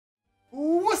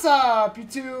What's up,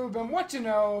 YouTube, and what you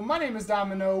know? My name is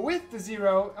Domin0 with the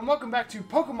 0, and welcome back to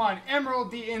Pokemon Emerald,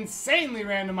 the insanely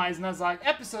randomized Nuzlocke,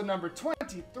 episode number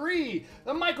 23,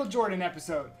 the Michael Jordan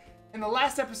episode. In the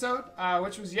last episode,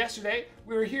 which was yesterday,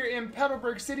 we were here in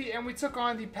Petalburg City, and we took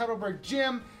on the Petalburg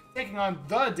Gym, taking on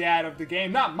the dad of the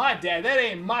game. Not my dad, that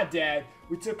ain't my dad.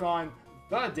 We took on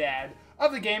the dad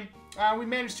of the game. We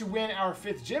managed to win our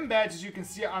 5th gym badge, as you can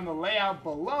see on the layout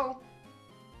below.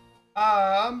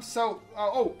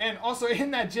 Oh, and also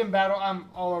in that gym battle, I'm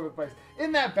all over the place.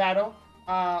 In that battle,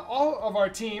 all of our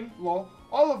team,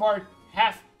 all of our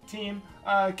half team,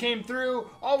 came through,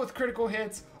 all with critical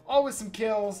hits, all with some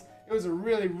kills. It was a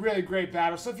really, really great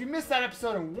battle. So if you missed that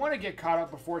episode and want to get caught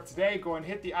up before today, go and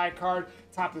hit the iCard,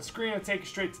 top of the screen, it'll take you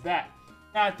straight to that.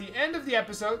 Now, at the end of the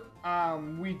episode,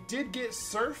 we did get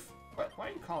Surf. What? Why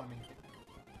are you calling me?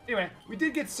 Anyway, we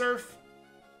did get Surf.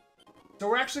 So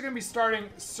we're actually going to be starting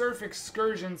Surf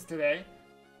Excursions today,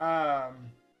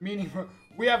 meaning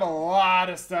we have a lot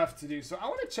of stuff to do. So I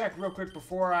want to check real quick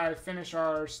before I finish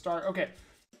our start. Okay,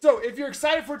 so if you're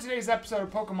excited for today's episode of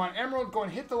Pokemon Emerald, go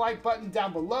and hit the like button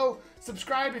down below.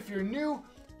 Subscribe if you're new,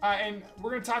 and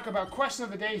we're going to talk about question of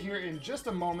the day here in just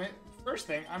a moment. First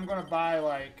thing, I'm going to buy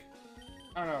like,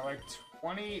 I don't know, like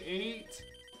 28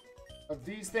 of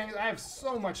these things. I have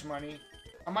so much money.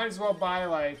 I might as well buy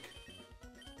like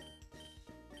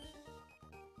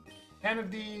 10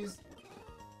 of these,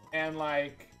 and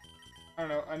like, I don't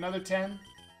know, another 10.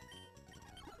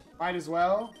 Might as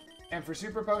well. And for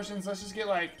super potions, let's just get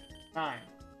like 9.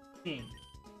 15.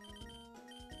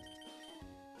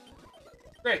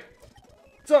 Great.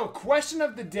 So, question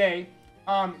of the day.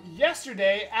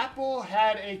 Yesterday, Apple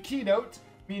had a keynote,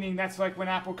 meaning that's like when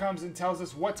Apple comes and tells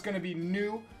us what's going to be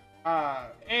new.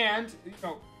 And, you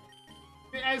know,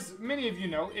 as many of you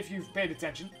know, if you've paid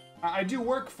attention, I do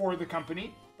work for the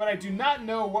company, but I do not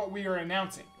know what we are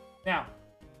announcing. Now,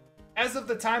 as of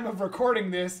the time of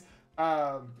recording this,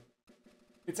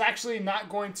 it's actually not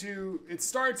going to, it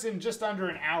starts in just under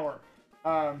an hour.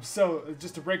 So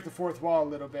just to break the fourth wall a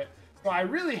little bit. So I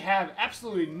really have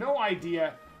absolutely no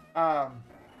idea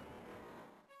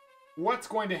what's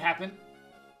going to happen.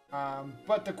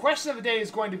 But the question of the day is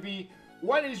going to be,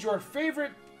 what is your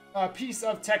favorite piece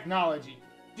of technology?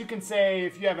 You can say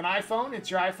if you have an iPhone, it's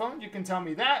your iPhone. You can tell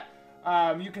me that.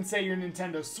 You can say your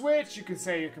Nintendo Switch, you can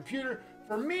say your computer.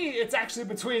 For me, it's actually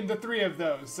between the 3 of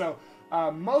those. So,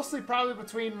 mostly probably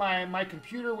between my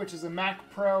computer, which is a Mac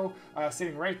Pro,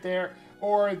 sitting right there,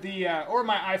 or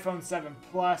my iPhone 7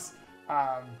 Plus.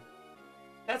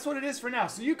 That's what it is for now.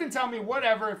 So you can tell me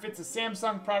whatever. If it's a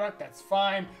Samsung product, that's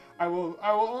fine. I will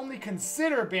only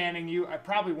consider banning you. I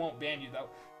probably won't ban you though.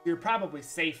 You're probably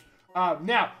safe.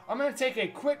 Now, I'm going to take a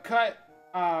quick cut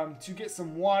to get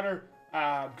some water.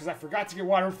 Because I forgot to get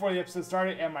water before the episode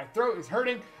started and my throat is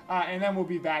hurting, and then we'll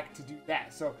be back to do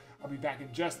that. So I'll be back in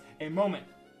just a moment.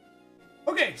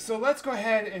 Okay, so let's go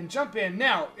ahead and jump in.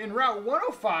 Now, in Route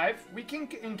 105, we can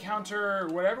encounter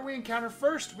whatever we encounter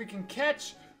first. We can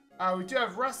catch, we do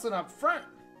have Rustling up front.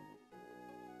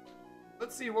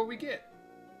 Let's see what we get.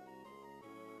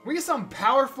 We get something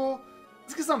powerful.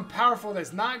 Let's get something powerful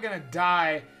that's not going to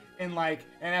die in like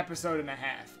an episode and a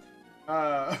half.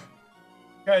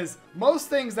 Because most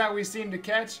things that we seem to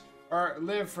catch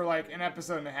live for like an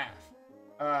episode and a half.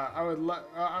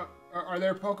 Are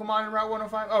there Pokemon in Route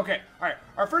 105? Okay, alright.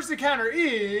 Our first encounter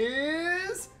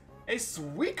is a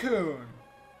Suicune.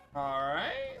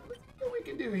 Alright, let's see what we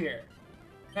can do here.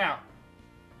 Now,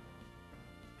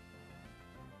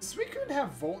 does Suicune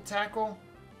have Volt Tackle?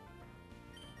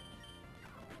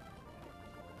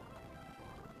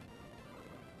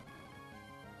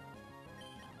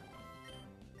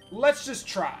 Let's just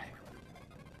try.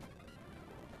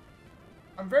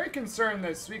 I'm very concerned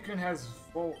that Suicune has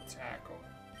Volt Tackle.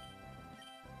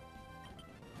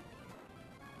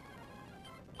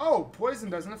 Oh, poison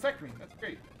doesn't affect me. That's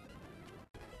great.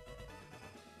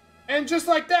 And just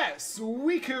like that,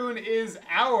 Suicune is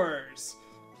ours.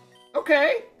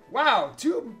 Okay. Wow.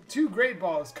 Two Great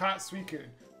Balls caught Suicune.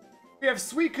 We have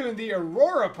Suicune, the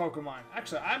Aurora Pokemon.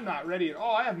 Actually, I'm not ready at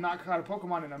all. I have not caught a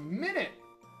Pokemon in a minute.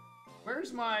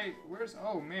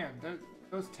 Oh man,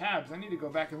 those tabs. I need to go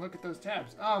back and look at those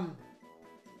tabs.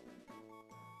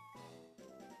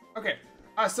 Okay,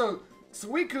 so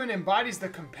Suicune embodies the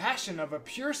compassion of a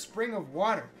pure spring of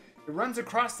water. It runs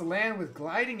across the land with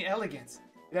gliding elegance.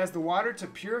 It has the water to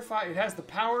purify, it has the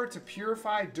power to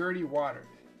purify dirty water.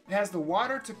 It has the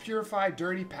water to purify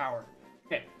dirty power.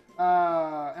 Okay,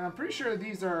 and I'm pretty sure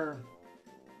these are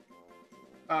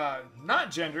not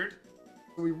gendered.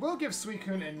 We will give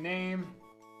Suicune a name,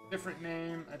 different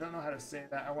name. I don't know how to say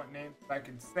that. I want names that I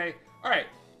can say. All right.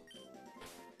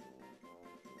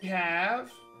 We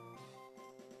have...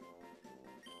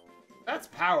 That's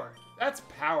power. That's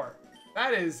power.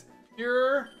 That is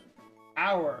pure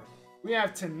power. We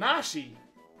have Tanashi.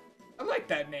 I like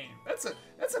that name. That's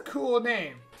a cool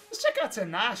name. Let's check out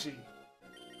Tanashi.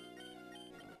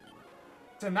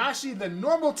 Tanashi, the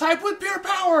normal type with pure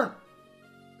power.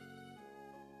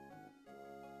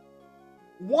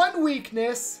 One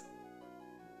weakness,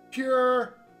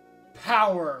 pure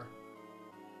power.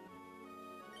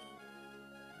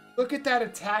 Look at that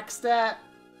attack stat.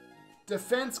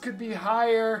 Defense could be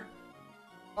higher.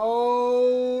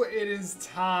 Oh, it is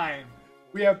time.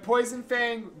 We have Poison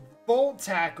Fang, Volt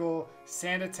Tackle,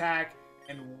 Sand Attack,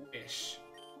 and Wish.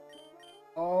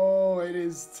 Oh, it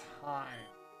is time.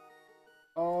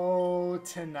 Oh,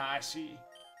 Tanashi.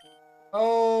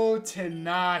 Oh,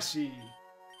 Tanashi.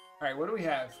 Alright, what do we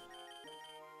have?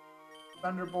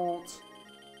 Thunderbolt.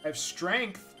 I have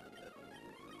Strength.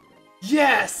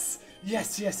 Yes!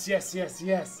 Yes, yes, yes, yes,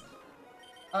 yes.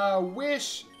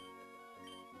 Wish.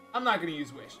 I'm not going to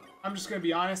use Wish. I'm just going to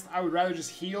be honest. I would rather just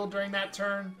heal during that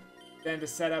turn than to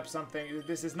set up something.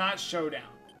 This is not Showdown.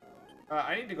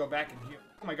 I need to go back and heal.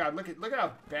 Oh my god, look at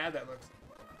how bad that looks.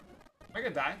 Am I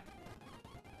going to die?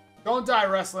 Don't die,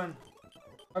 Wrestling.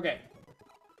 Okay.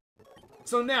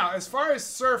 So now, as far as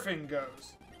surfing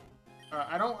goes,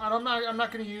 I'm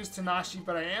not going to use Tanashi,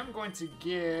 but I am going to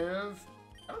give...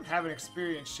 I don't have an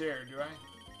experience share, do I?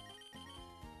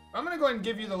 I'm going to go ahead and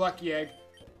give you the lucky egg.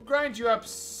 We'll grind you up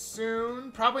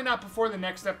soon. Probably not before the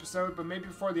next episode, but maybe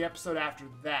before the episode after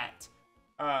that.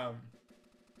 I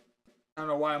don't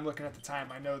know why I'm looking at the time.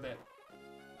 I know that.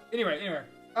 Anyway.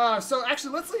 So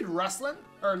actually, let's lead Wrestling.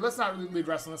 Or let's not lead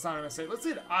Wrestling. That's not what I'm going to say. Let's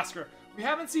lead Oscar. We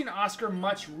haven't seen Oscar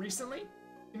much recently.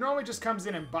 He normally just comes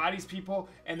in and bodies people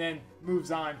and then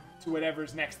moves on to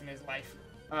whatever's next in his life.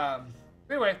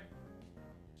 Anyway,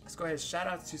 let's go ahead. Shout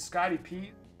out to Scotty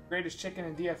P, greatest chicken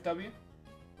in DFW.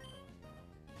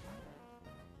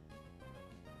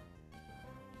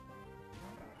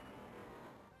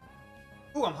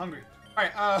 Ooh, I'm hungry.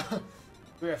 Alright,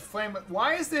 we have Flame.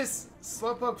 Why is this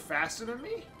Slowpoke faster than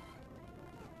me?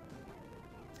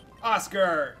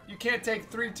 Oscar, you can't take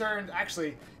 3 turns.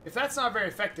 Actually, if that's not very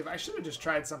effective, I should have just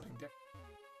tried something different.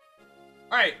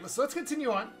 Alright, so let's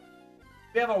continue on.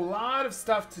 We have a lot of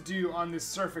stuff to do on this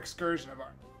surf excursion of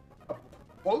ours. A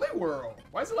Poliwhirl.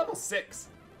 Why is it level 6?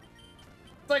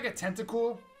 It's like a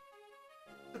Tentacool.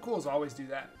 Tentacools always do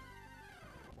that.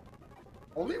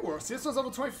 Poliwhirl. See, this one's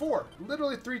level 24.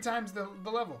 Literally 3 times the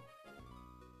level.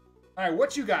 Alright,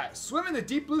 what you got? Swim in the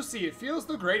deep blue sea. It feels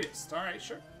the greatest. Alright,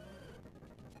 sure.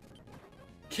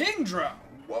 Kingdra!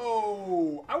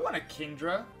 Whoa! I want a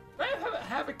Kingdra. Do I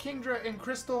have a Kingdra in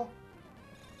Crystal?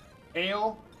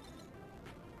 Ale?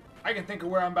 I can think of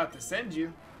where I'm about to send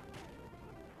you.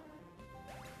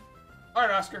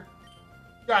 Alright, Oscar.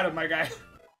 Got him, my guy.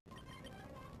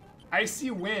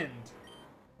 Icy Wind.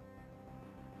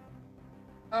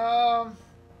 I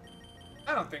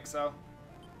don't think so.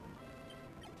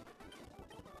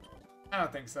 I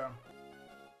don't think so.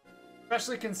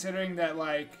 Especially considering that,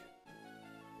 like,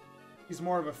 he's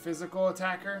more of a physical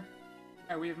attacker.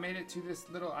 Alright, we have made it to this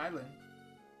little island.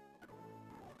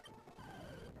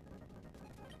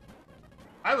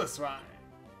 Swine.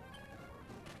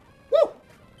 Woo!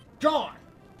 Gone!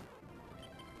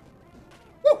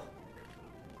 Woo!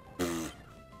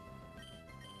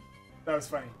 That was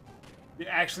funny. He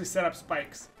actually set up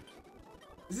spikes.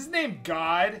 Is his name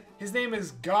God? His name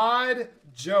is God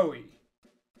Joey.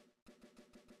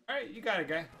 Alright, you got it,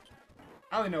 guy.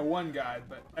 I only know one God,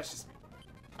 but that's just me.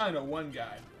 I only know one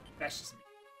God. That's just me.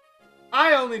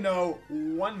 I only know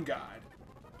one God.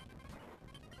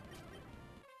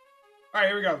 Alright,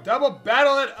 here we go. Double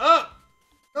battle it up!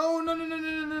 No.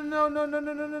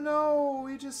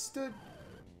 He just stood in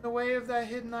the way of that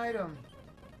hidden item.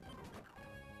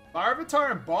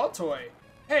 Larvitar and Baltoy.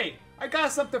 Hey, I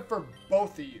got something for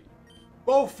both of you.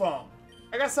 Both of them.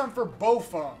 I got something for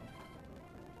both of them.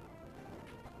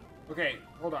 Okay,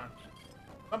 hold on.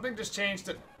 Something just changed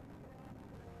to...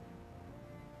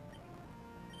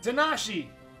 Tanashi!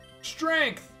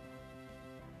 Strength!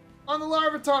 On the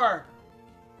Larvitar!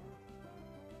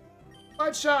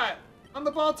 Mud Shot! On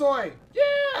the Baltoy!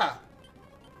 Yeah!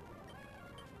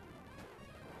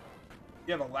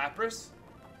 You have a Lapras?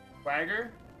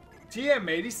 Swagger?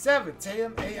 TM87!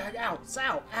 TM... Ow!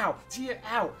 Ow! Ow! TM...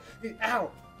 Ow!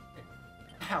 Ow!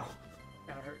 Ow!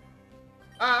 That hurt.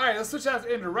 Alright, let's switch out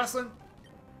into Wrestling.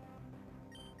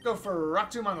 Go for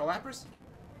Rock Tomb on the Lapras.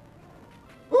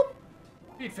 Whoop!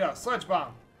 Speed Fail. Sludge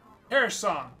Bomb. Perish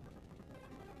Song.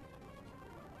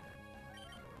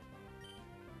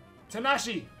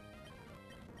 Tanashi.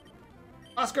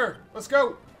 Oscar, let's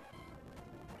go.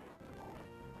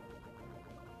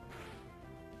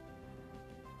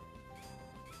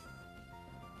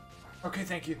 Okay,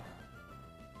 thank you.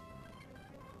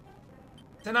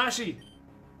 Tanashi,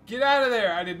 get out of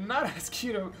there. I did not ask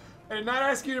you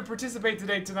to participate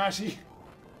today, Tanashi.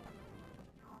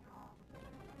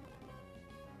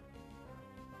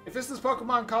 If this was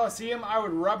Pokemon Colosseum, I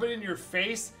would rub it in your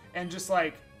face and just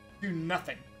like do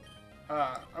nothing.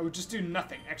 I would just do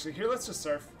nothing. Actually, here, let's just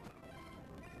surf.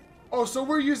 Oh, so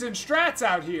we're using strats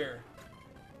out here.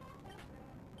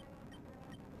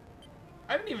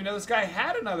 I didn't even know this guy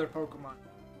had another Pokemon.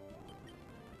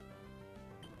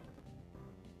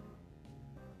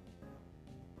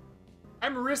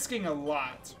 I'm risking a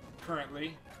lot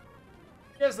currently.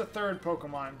 He has the third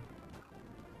Pokemon.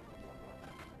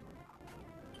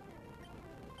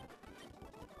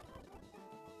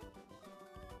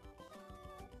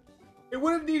 It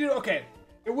would have needed, okay,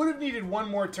 it would have needed one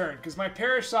more turn because my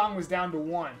Perish Song was down to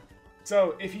 1.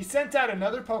 So if he sent out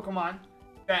another Pokemon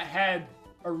that had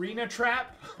Arena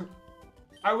Trap,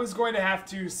 I was going to have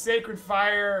to Sacred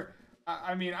Fire.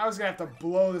 I mean, I was going to have to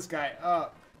blow this guy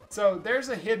up. So there's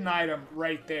a hidden item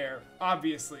right there,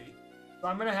 obviously. So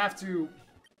I'm going to have to...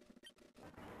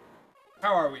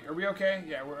 How are we? Are we okay?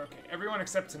 Yeah, we're okay. Everyone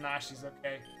except Tanashi's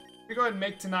okay. We go ahead and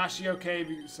make Tanashi okay,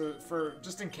 so for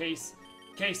just in case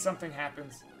something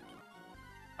happens.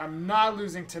 I'm not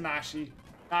losing Tanashi.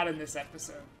 Not in this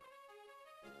episode.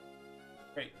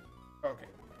 Wait. Okay.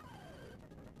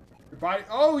 Your body...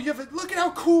 Oh, you have a... Look at how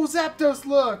cool Zapdos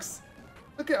looks!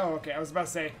 Look at... Oh, okay. I was about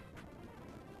to say...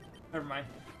 Never mind.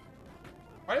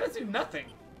 Why did that do nothing?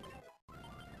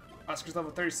 Oscar's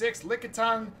level 36.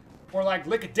 Lickitung. More like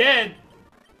Lick-a-Dead.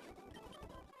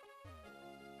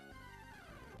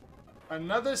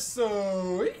 Another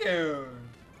Suicune.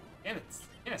 And it's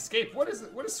can't escape. What is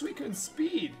it? What is Suicune's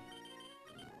speed?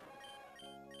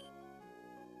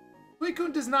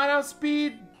 Suicune does not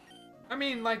outspeed. I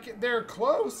mean, like, they're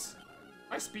close.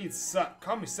 My speeds suck.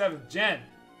 Call me 7th gen.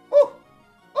 Woo!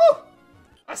 Woo!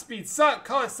 My speeds suck.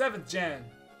 Call it 7th gen.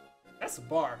 That's a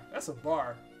bar. That's a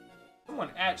bar. Someone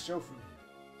at Shofu.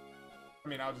 I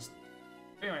mean, I'll just...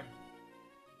 Anyway.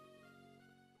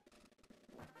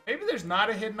 Maybe there's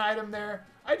not a hidden item there.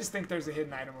 I just think there's a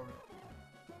hidden item over there.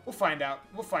 We'll find out.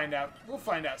 We'll find out. We'll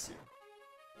find out soon.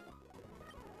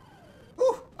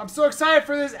 Whew! I'm so excited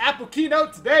for this Apple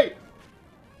keynote today!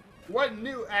 What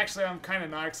new... Actually, I'm kind of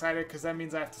not excited because that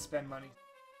means I have to spend money.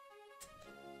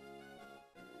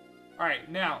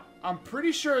 Alright, now, I'm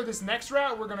pretty sure this next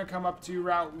route we're going to come up to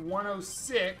Route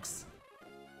 106.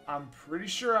 I'm pretty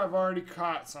sure I've already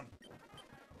caught something.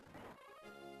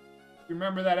 You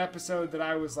remember that episode that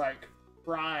I was, like,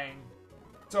 crying?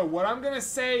 So, what I'm going to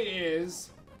say is...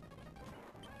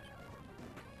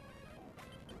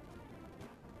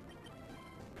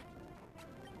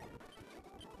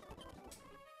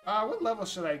 what level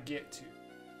should I get to?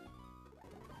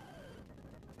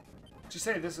 Did you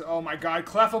say this is... Oh my god,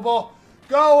 Clefable!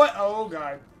 Go away! Oh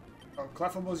god. Oh,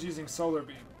 Clefable's using Solar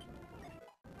Beam.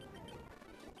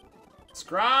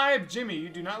 Scribe! Jimmy, you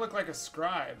do not look like a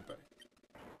scribe. But...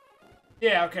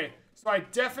 Yeah, okay. So I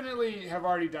definitely have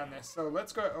already done this. So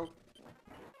let's go... Oh.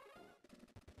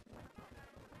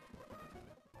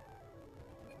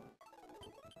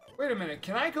 Wait a minute.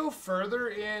 Can I go further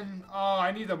in... Oh,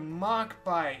 I need a Mach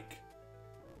Bike.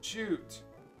 Shoot.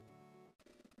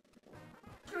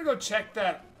 I'm gonna go check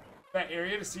that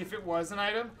area to see if it was an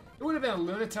item. It would have been a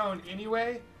Lunatone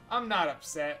anyway. I'm not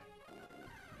upset.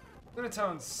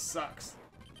 Lunatone sucks.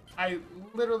 I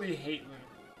literally hate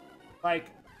Lunatone.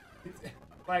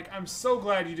 Like, I'm so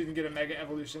glad you didn't get a Mega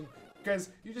Evolution because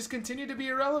you just continue to be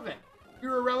irrelevant. You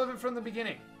were irrelevant from the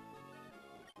beginning.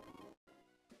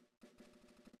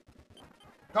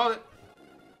 Called it.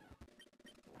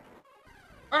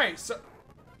 Alright, so...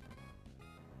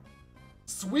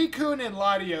 Suicune and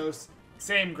Latios,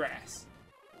 same grass.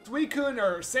 Suicune,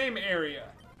 or same area.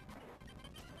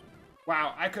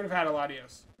 Wow, I could have had a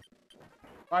Latios.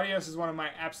 Latios is one of my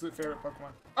absolute favorite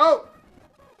Pokemon. Oh!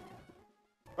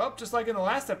 Well, just like in the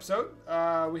last episode,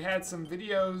 we had some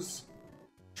videos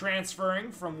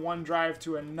transferring from one drive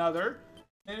to another,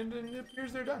 and it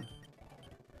appears they're done.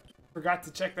 Forgot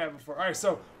to check that before. Alright,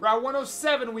 so Route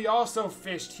 107 we also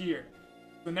fished here.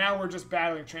 So now we're just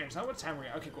battling trainers. How much time are we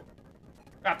at? Okay, cool.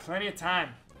 Got plenty of time.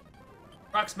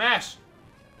 Rock Smash.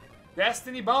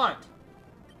 Destiny Bond.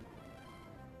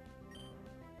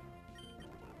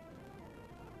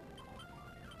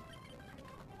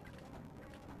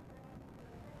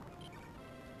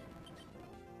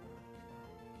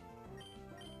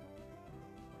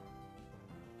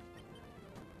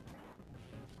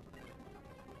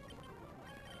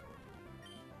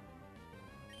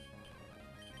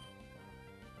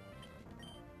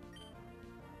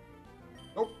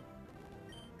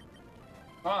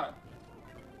 God.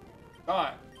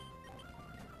 God.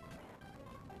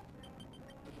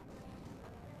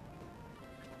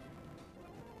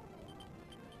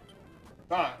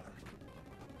 God.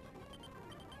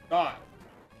 God.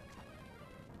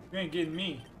 You ain't getting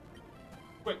me.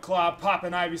 Quick Claw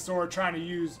popping Ivysaur trying to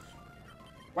use...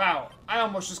 Wow. I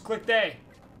almost just clicked A. I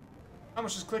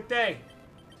almost just clicked A.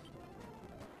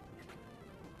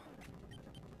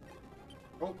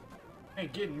 Oh. You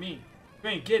ain't getting me. You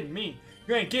ain't getting me.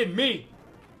 You ain't getting me.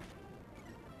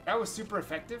 That was super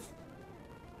effective.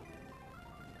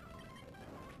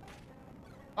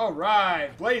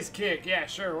 Alright. Blaze Kick. Yeah,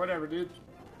 sure. Whatever, dude.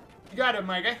 You got it,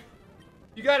 my guy.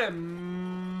 You got it,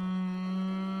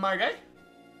 my guy.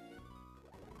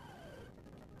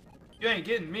 You ain't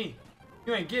getting me.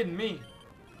 You ain't getting me.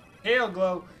 Hail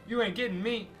Glow. You ain't getting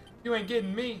me. You ain't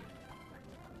getting me.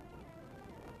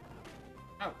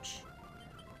 Ouch.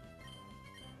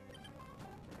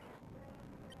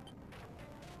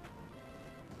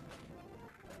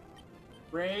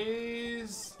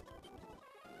 Raise.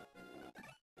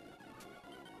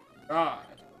 God.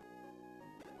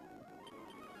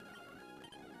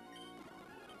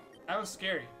 That was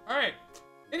scary. Alright.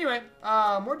 Anyway,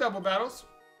 more double battles.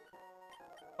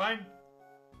 Fine.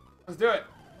 Let's do it.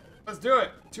 Let's do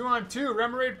it. 2-on-2.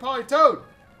 Remoraid Politoed.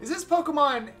 Is this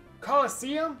Pokemon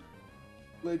Colosseum?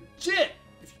 Legit.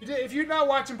 If you're not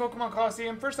watching Pokemon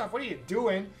Colosseum, first off, what are you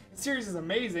doing? The series is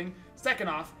amazing. Second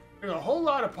off, there's a whole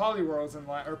lot of Poliwhirls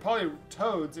or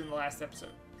Politoads in the last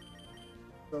episode.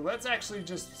 So let's actually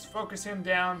just focus him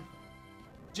down.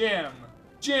 Gym.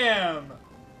 Gym.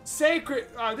 Sacred.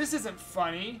 This isn't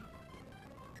funny.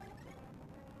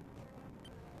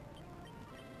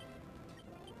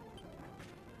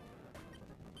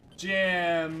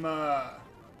 Gym.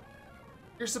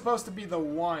 You're supposed to be the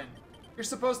one. You're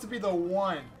supposed to be the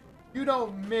one. You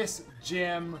don't miss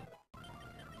Gym.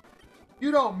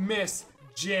 You don't miss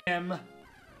Gym. I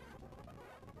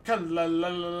can't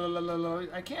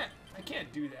do that. I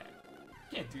can't do that.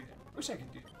 Wish I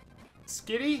could do that.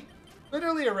 Skitty?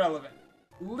 Literally irrelevant.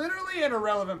 Literally an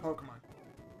irrelevant Pokemon.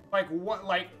 Like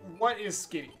what is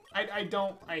Skitty? I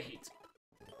hate.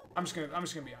 I'm just gonna be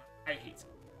honest. I hate.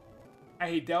 I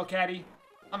hate Delcatty.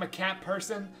 I'm a cat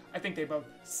person. I think they both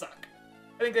suck.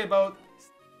 I think they both.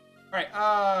 Alright,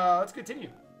 let's continue.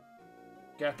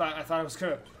 Okay, I thought I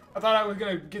was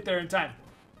gonna get there in time.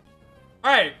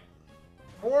 Alright.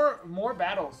 More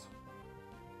battles.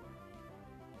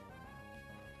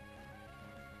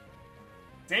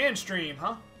 Sandstream,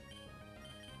 huh?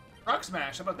 Rock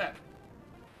Smash, how about that?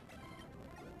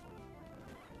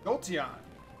 Jolteon.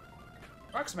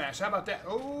 Rock Smash, how about that?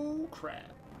 Oh,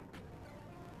 crap.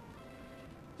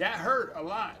 That hurt a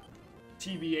lot.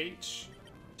 TBH.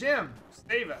 Jim,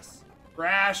 save us.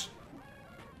 Brash.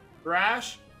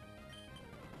 Brash.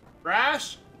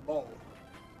 Brash. Lol.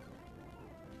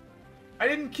 I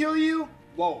didn't kill you?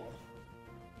 Lol.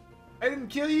 I didn't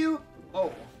kill you?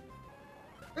 Lol.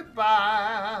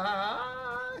 Goodbye.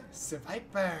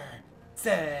 Seviper.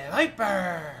 Seviper.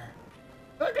 I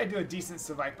feel like I do a decent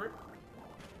Seviper.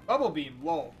 Bubble Beam.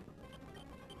 Lol.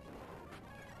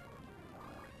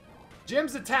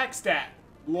 Jim's attack stat.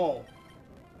 Lol.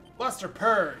 Luster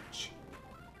Purge.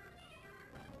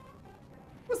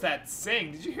 What's that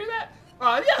saying? Did you hear that?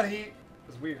 Yeah, it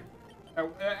was weird.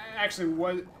 Actually,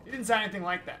 it didn't sound anything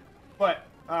like that. But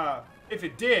if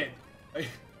it did, like,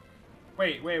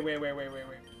 wait.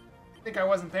 Think I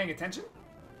wasn't paying attention?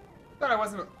 Thought I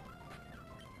wasn't.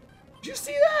 Did you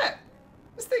see that?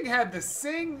 This thing had the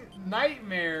Sing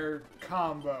Nightmare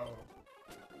combo.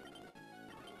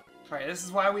 All right, this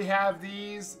is why we have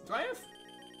these. Do I have?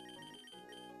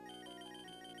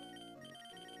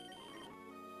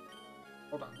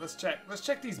 Hold on, let's check. Let's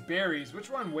check these berries. Which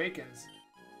one wakens?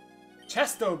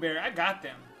 Chesto Berry, I got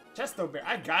them. Chesto Berry,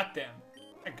 I got them.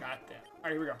 I got them. All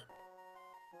right, here we go.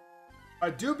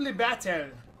 A Doubly Battle.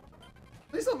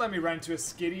 Please don't let me run into a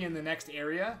Skitty in the next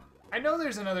area. I know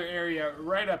there's another area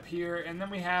right up here, and then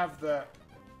we have the...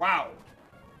 Wow.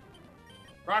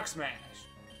 Rock Smash.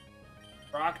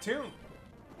 Rock Tomb.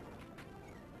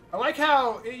 I like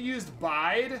how it used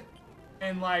Bide,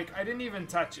 and like, I didn't even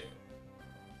touch it.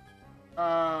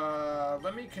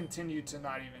 Let me continue to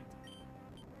not even...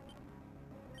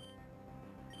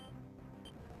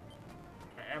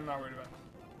 Okay, I'm not worried about it.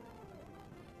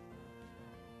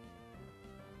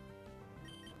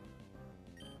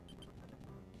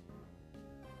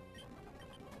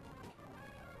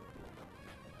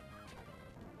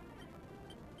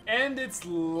 End its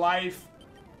life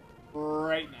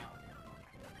right now.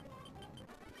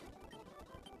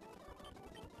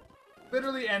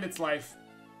 Literally end its life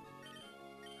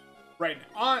right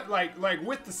now. Like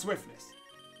with the swiftness.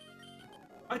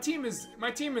 My team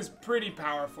is pretty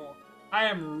powerful. I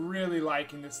am really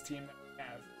liking this team that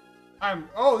we have.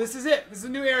 Oh, this is it. This is a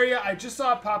new area. I just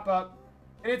saw it pop up.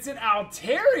 And it's in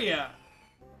Altaria.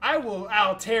 I will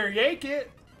Altariake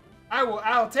it.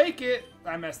 I'll take it.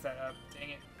 I messed that up. Dang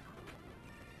it.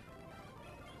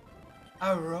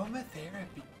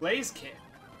 Aromatherapy. Blaze Kit.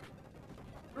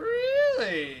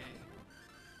 Really?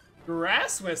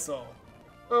 Grass Whistle.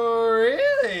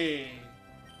 Really?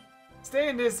 Stay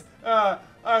in this, a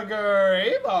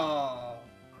gray ball.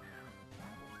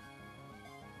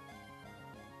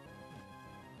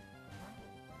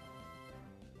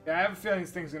 Yeah, I have a feeling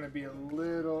this thing's gonna be a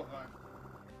little,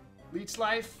 Leech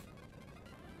Life.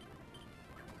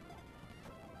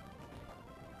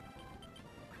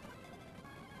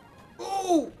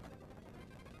 Ooh!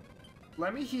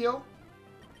 Let me heal.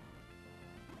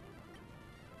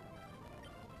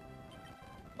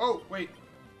 Oh, wait.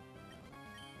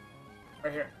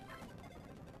 Right here.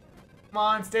 Come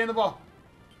on, stay in the ball.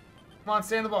 Come on,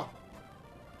 stay in the ball.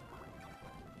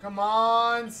 Come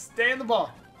on, stay in the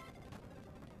ball.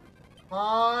 Come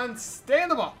on, stay in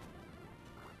the ball.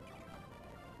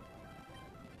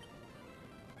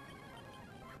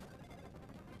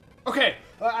 Okay,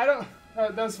 I don't.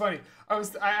 That was funny.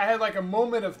 I had like a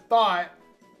moment of thought,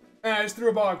 and I just threw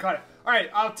a ball and caught it. All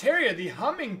right, Altaria, the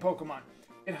humming Pokemon.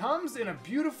 It hums in a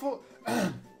beautiful.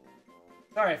 Sorry,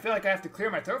 I feel like I have to clear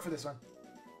my throat for this one.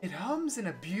 It hums in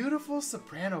a beautiful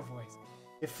soprano voice.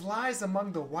 It flies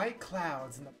among the white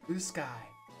clouds in the blue sky.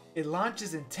 It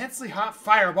launches intensely hot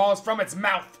fireballs from its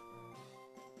mouth.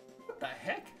 What the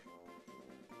heck?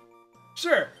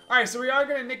 Sure. All right, so we are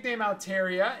going to nickname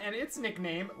Altaria, and its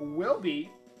nickname will be...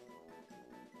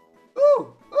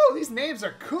 Ooh, these names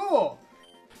are cool.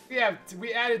 We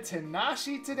added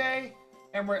Tanashi today,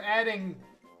 and we're adding...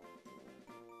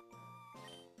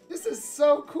 This is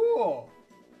so cool.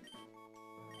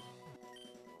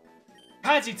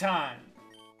 Kajitan,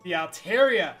 the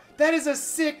Altaria. That is a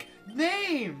sick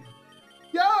name.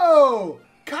 Yo,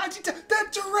 Kajitan,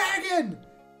 that dragon.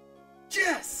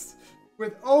 Yes,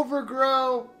 with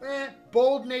overgrow,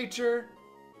 bold nature,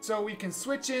 so we can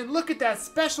switch in. Look at that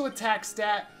special attack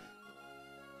stat.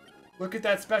 Look at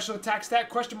that special attack stat.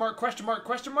 Question mark, question mark,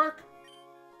 question mark.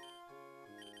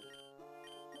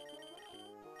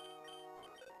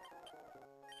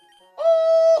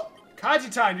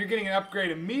 Kajitan, you're getting an upgrade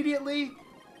immediately.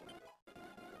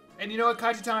 And you know what,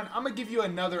 Kajitan? I'm going to give you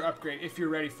another upgrade if you're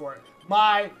ready for it.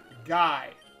 My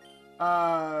guy.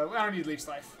 I don't need Leech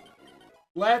Life.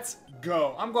 Let's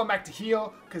go. I'm going back to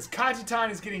heal because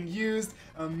Kajitan is getting used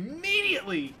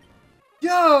immediately.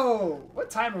 Yo!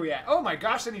 What time are we at? Oh my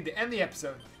gosh, I need to end the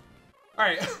episode.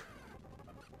 Alright.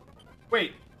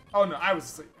 Wait. Oh no, I was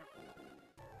asleep.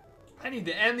 I need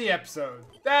to end the episode.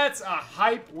 That's a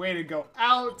hype way to go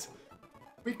out.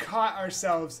 We caught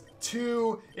ourselves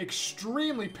 2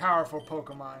 extremely powerful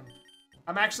Pokemon.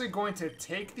 I'm actually going to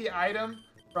take the item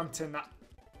from Tanashi.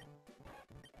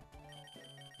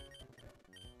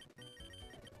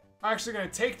 I'm actually going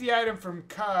to take the item from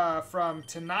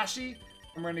Tanashi.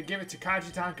 I'm going to give it to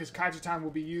Kajitan because Kajitan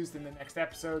will be used in the next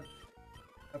episode.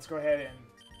 Let's go ahead and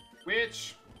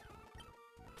switch.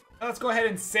 Let's go ahead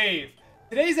and save.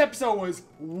 Today's episode was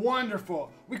wonderful.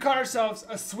 We caught ourselves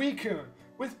a Suicune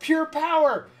with pure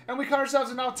power, and we caught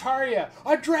ourselves an Altaria,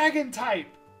 a dragon type,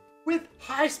 with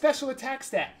high special attack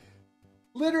stat.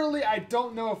 Literally, I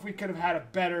don't know if we could have had a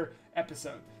better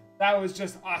episode. That was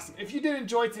just awesome. If you did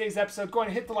enjoy today's episode, go ahead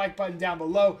and hit the like button down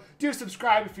below. Do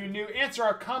subscribe if you're new. Answer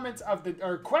our comments of the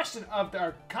question of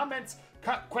our comments.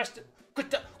 Question.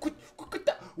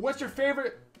 What's your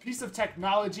favorite piece of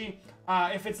technology?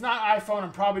 If it's not iPhone,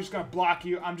 I'm probably just gonna block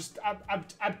you.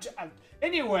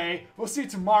 Anyway, we'll see you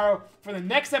tomorrow for the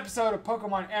next episode of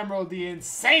Pokemon Emerald, the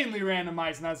insanely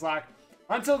randomized Nuzlocke.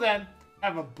 Until then,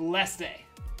 have a blessed day.